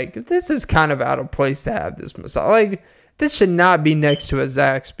it's like, this is kind of out of place to have this massage. Like, this should not be next to a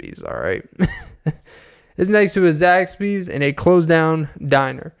Zaxby's, all right? It's next to a Zaxby's and a closed down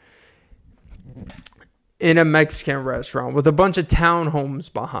diner in a Mexican restaurant with a bunch of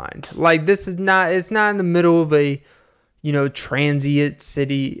townhomes behind. Like, it's not in the middle of a, transient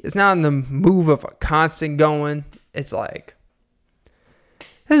city. It's not in the move of a constant going. It's like,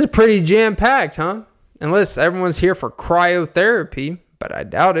 this is pretty jam-packed, huh? Unless everyone's here for cryotherapy, but I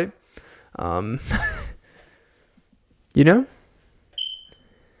doubt it.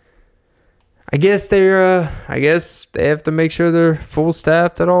 I guess they have to make sure they're full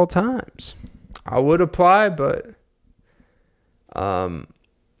staffed at all times. I would apply, but I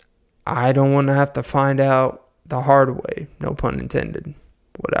don't want to have to find out the hard way, no pun intended,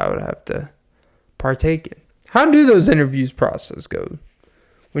 what I would have to partake in. How do those interviews process go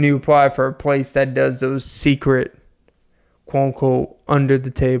when you apply for a place that does those secret, quote unquote, under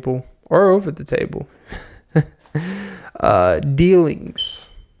the table or over the table dealings?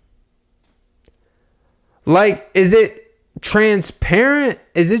 Like, is it transparent?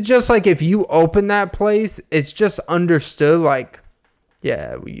 Is it just like if you open that place, it's just understood like,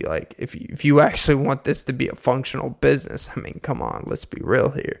 yeah, if you actually want this to be a functional business, I mean, come on, let's be real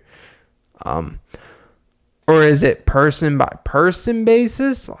here. Or is it person by person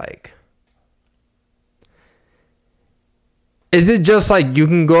basis? Like, is it just like you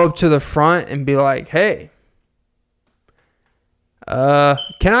can go up to the front and be like, hey,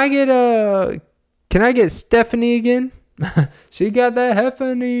 can I get Stephanie again? She got that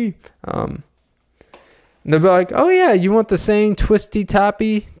Heffany. And they'll be like, oh yeah, you want the same twisty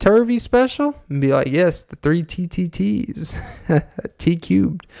toppy turvy special? And be like, yes, the 3 TTTs. T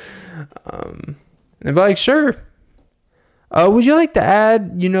cubed. And they'll be like, sure. Would you like to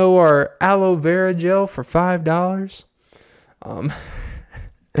add, our aloe vera gel for $5? How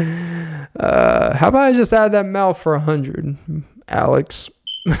about I just add that mouth for $100, Alex?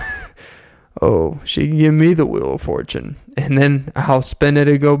 Oh, she can give me the Wheel of Fortune, and then I'll spend it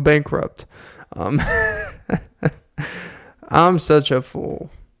and go bankrupt. I'm such a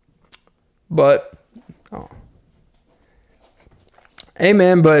fool. But, hey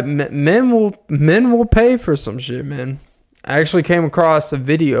man, but men will pay for some shit, man. I actually came across a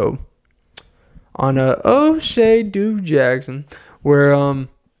video on O'Shea Duke Jackson where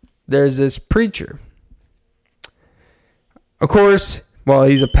there's this preacher. Of course, well,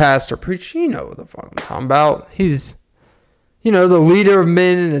 he's a pastor, preacher. You know what the fuck I'm talking about. He's, the leader of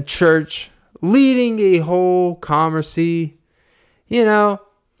men in the church, leading a whole commercy,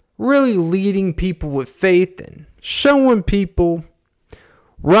 really leading people with faith and showing people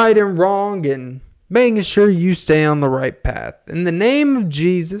right and wrong and making sure you stay on the right path. In the name of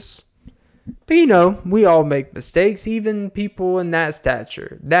Jesus. But, we all make mistakes, even people in that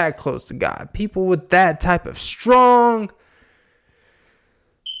stature, that close to God. People with that type of strong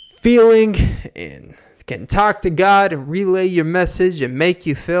feeling and can talk to God and relay your message and make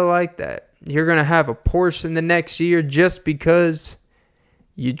you feel like that you're going to have a portion the next year just because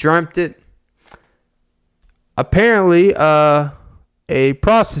you dreamt it. Apparently, a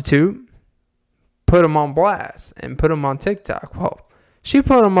prostitute put him on blast and put him on TikTok. Well, she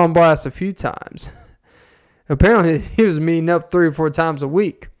put him on blast a few times. Apparently, he was meeting up 3 or 4 times a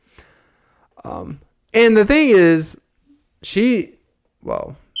week. And the thing is, it's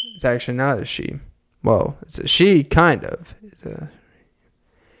actually not a she. Well, it's a she, kind of.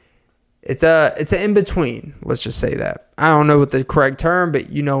 It's an in-between. Let's just say that. I don't know what the correct term, but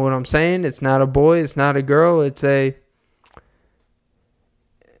you know what I'm saying. It's not a boy. It's not a girl. It's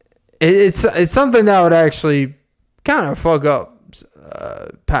something that would actually kind of fuck up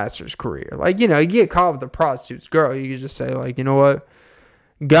pastor's career. Like, you get caught with a prostitute's girl. You could just say, like, you know what?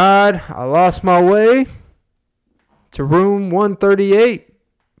 God, I lost my way to room 138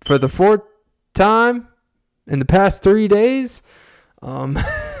 for the 4th time in the past 3 days. And,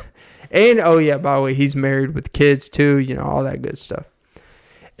 oh yeah, by the way, he's married with kids too, all that good stuff.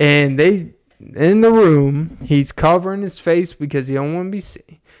 And in the room, he's covering his face because he don't want to be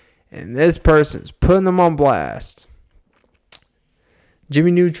seen. And this person's putting them on blast.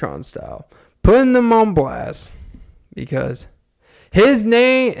 Jimmy Neutron style. Putting them on blast because his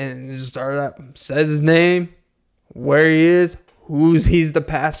name, and says his name, where he is, he's the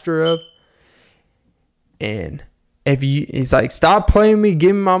pastor of. And he's like, stop playing me,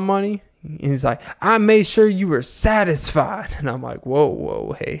 give me my money. And he's like, I made sure you were satisfied. And I'm like,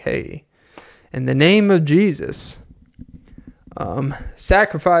 whoa, hey. In the name of Jesus,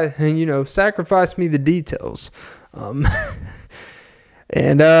 sacrifice me the details.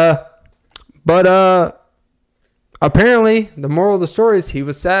 But apparently the moral of the story is he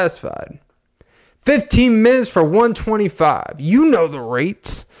was satisfied. 15 minutes for $125. You know the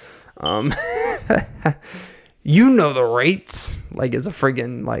rates. You know the rates. Like it's a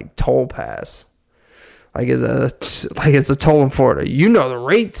friggin' toll pass. Like it's a toll in Florida. You know the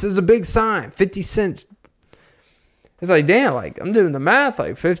rates is a big sign. 50 cents. It's like, damn, I'm doing the math.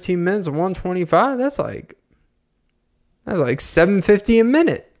 15 minutes of $125. That's like $7.50 a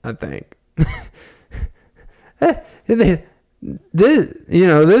minute, I think.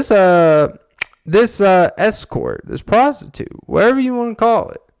 This escort, this prostitute, whatever you want to call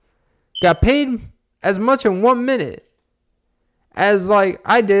it, got paid as much in 1 minute as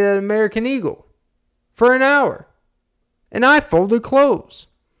I did at American Eagle for an hour. And I folded clothes.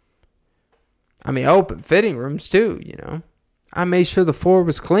 I mean, I opened fitting rooms too, I made sure the floor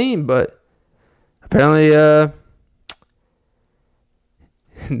was clean, but apparently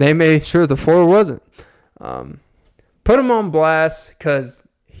they made sure the floor wasn't. Put him on blast because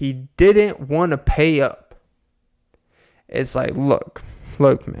he didn't want to pay up. It's like, look,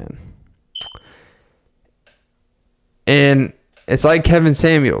 man. And it's like Kevin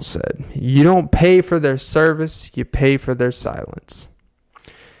Samuels said, you don't pay for their service, you pay for their silence.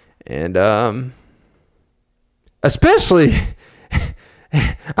 And especially,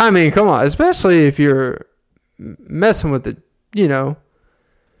 I mean, come on, especially if you're messing with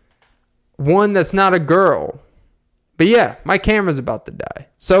one that's not a girl. But yeah, my camera's about to die.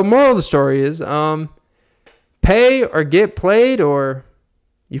 So moral of the story is, pay or get played, or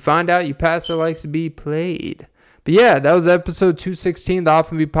you find out your pastor likes to be played. But yeah, that was episode 216 of the Off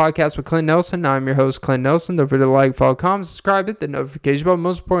and Be podcast with Clint Nelson. I'm your host, Clint Nelson. Don't forget to like, follow, comment, subscribe, hit the notification bell.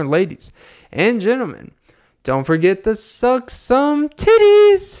 Most important, ladies and gentlemen, don't forget to suck some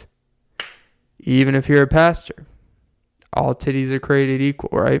titties. Even if you're a pastor. All titties are created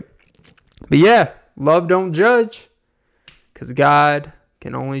equal, right? But yeah, love don't judge. Because God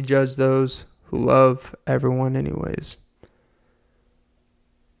can only judge those who love everyone anyways.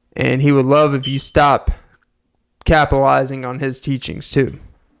 And he would love if you stop capitalizing on his teachings too.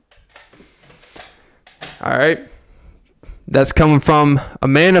 All right. That's coming from a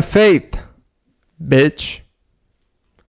man of faith, bitch.